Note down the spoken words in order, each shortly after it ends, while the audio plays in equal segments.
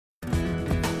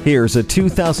Here's a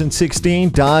 2016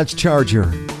 Dodge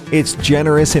Charger. It's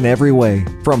generous in every way,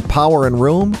 from power and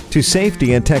room to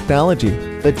safety and technology.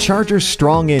 The Charger's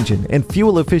strong engine and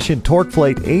fuel-efficient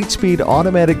TorqueFlate 8-speed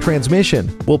automatic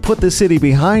transmission will put the city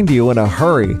behind you in a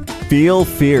hurry. Feel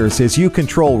fierce as you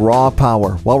control raw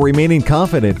power while remaining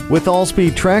confident with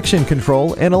all-speed traction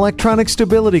control and electronic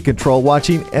stability control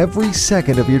watching every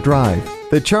second of your drive.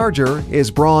 The Charger is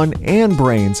brawn and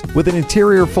brains with an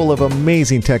interior full of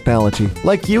amazing technology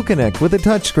like Uconnect with a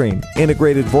touchscreen,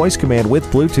 integrated voice command with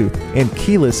Bluetooth, and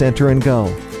keyless enter and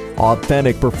go.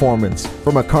 Authentic performance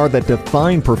from a car that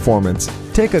defined performance.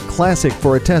 Take a classic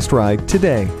for a test ride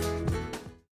today.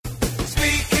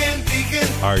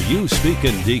 Are you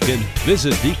speaking Deacon?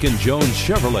 Visit Deacon Jones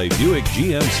Chevrolet Buick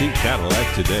GMC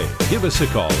Cadillac today. Give us a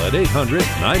call at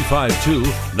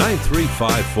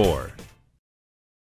 800-952-9354.